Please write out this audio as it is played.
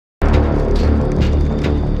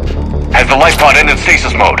the life pod end in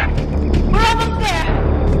stasis mode. We're almost there!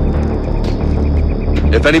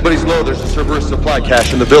 If anybody's low, there's a Cerberus supply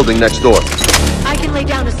cache in the building next door. I can lay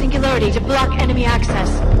down a singularity to block enemy access.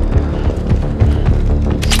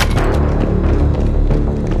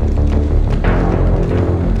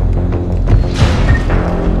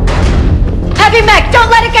 Heavy mech, don't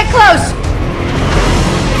let it get close!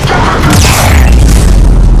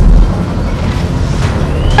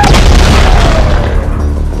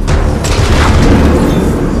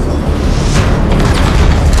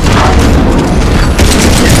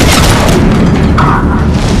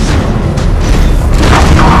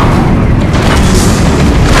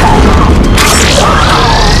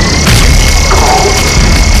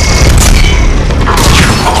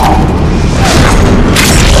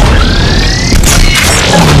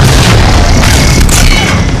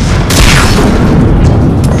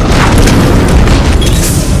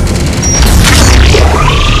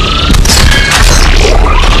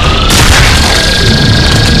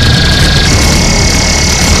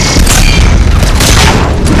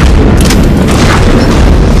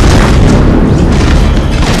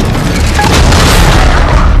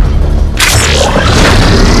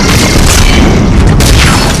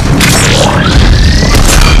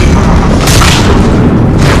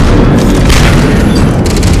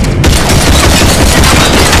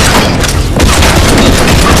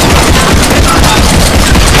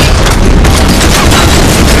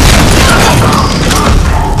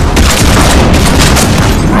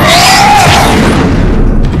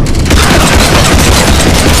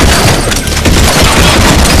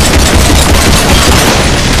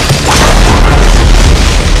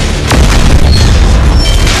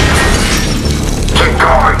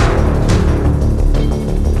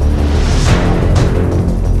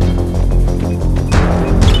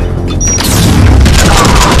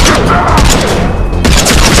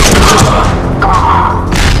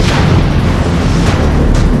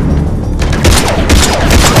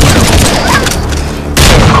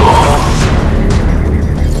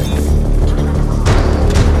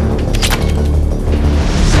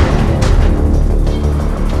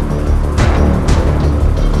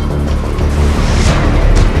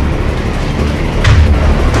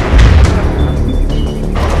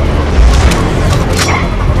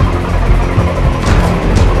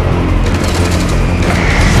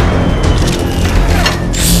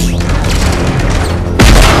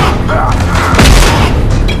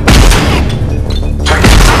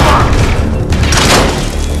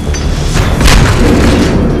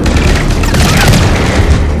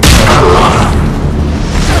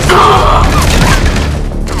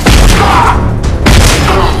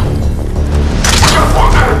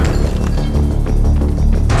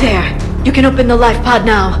 You can open the life pod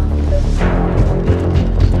now.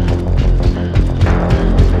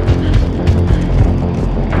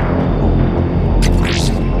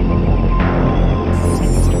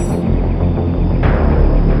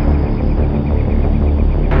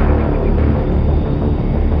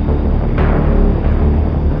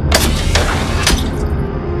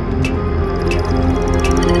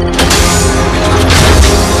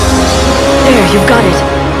 There, you've got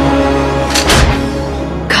it.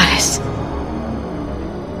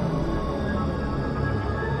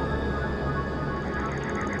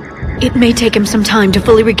 It may take him some time to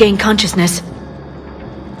fully regain consciousness.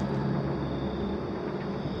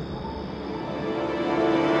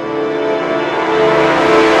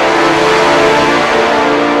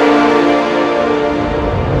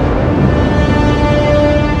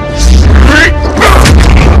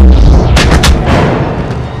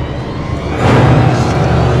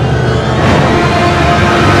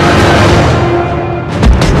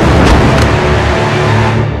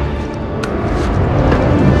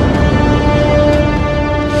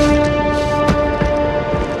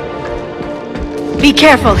 Be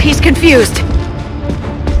careful, he's confused.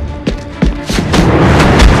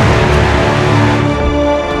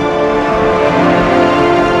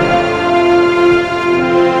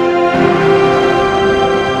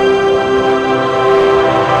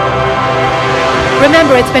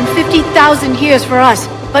 Remember, it's been 50,000 years for us,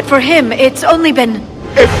 but for him, it's only been...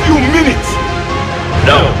 a few minutes!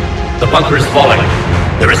 No, the bunker is falling.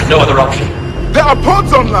 There is no other option. There are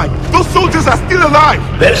pods online! Those soldiers are still alive!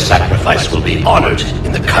 Their sacrifice will be honored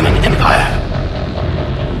in the coming Empire.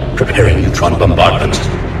 Preparing neutron bombardment.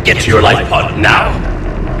 Get to your life pod now!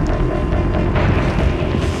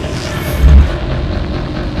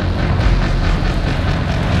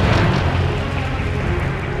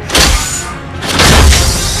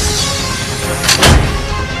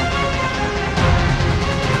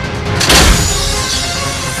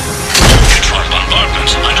 Neutron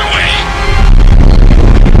bombardment underway.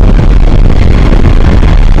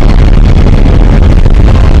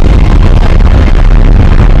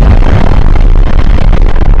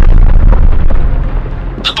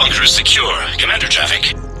 sector is secure, Commander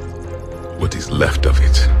Traffic. What is left of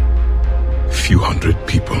it? A few hundred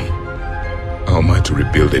people. How am I to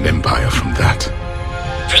rebuild an empire from that?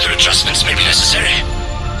 Further adjustments may be necessary.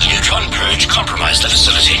 The neutron purge compromised the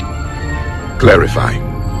facility. Clarify.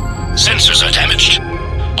 Sensors are damaged.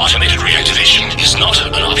 Automated reactivation is not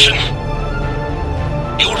an option.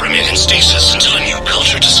 You'll remain in stasis until a new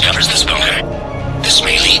culture discovers this bunker. This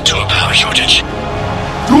may lead to a power shortage.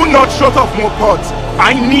 Do not shut off more pods.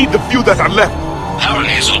 I need the few that are left. Power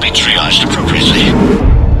needs will be triaged appropriately.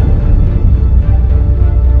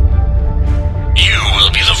 You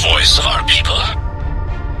will be the voice of our people.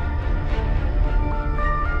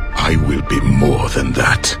 I will be more than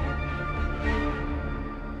that.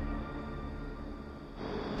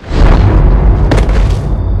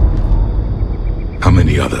 How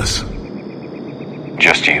many others?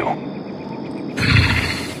 Just you.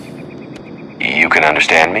 You can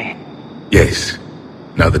understand me? Yes.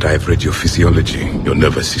 Now that I have read your physiology, your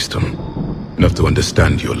nervous system, enough to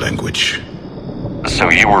understand your language.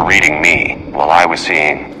 So you were reading me while I was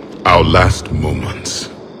seeing... Our last moments.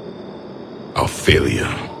 Our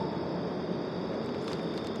failure.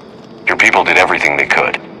 Your people did everything they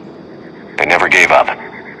could. They never gave up.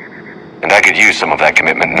 And I could use some of that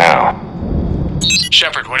commitment now.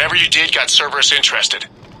 Shepard, whatever you did got Cerberus interested.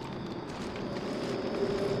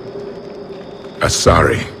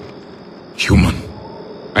 Asari. Human.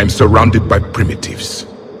 I'm surrounded by primitives.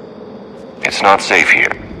 It's not safe here.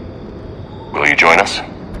 Will you join us?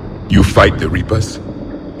 You fight the Reapers?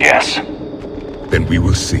 Yes. Then we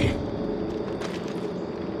will see.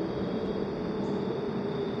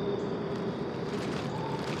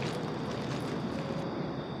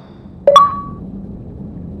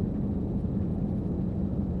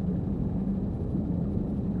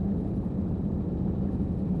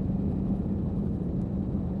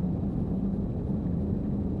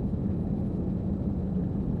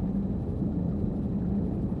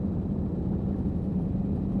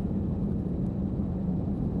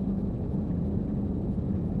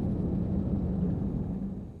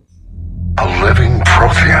 A living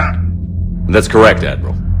Prothean? That's correct,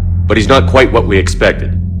 Admiral. But he's not quite what we expected.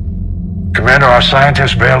 Commander, our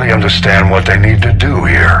scientists barely understand what they need to do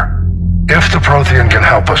here. If the Prothean can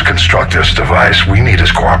help us construct this device, we need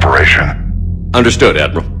his cooperation. Understood,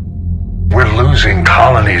 Admiral. We're losing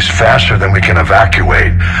colonies faster than we can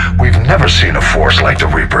evacuate. We've never seen a force like the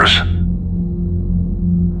Reapers.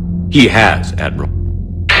 He has, Admiral.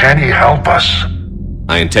 Can he help us?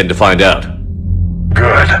 I intend to find out.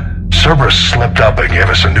 Good. Cerberus slipped up and gave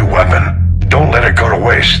us a new weapon. Don't let it go to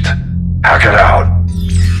waste. Hack it out.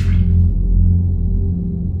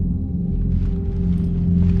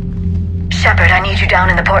 Shepard, I need you down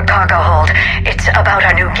in the port cargo hold. It's about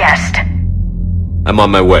our new guest. I'm on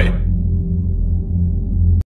my way.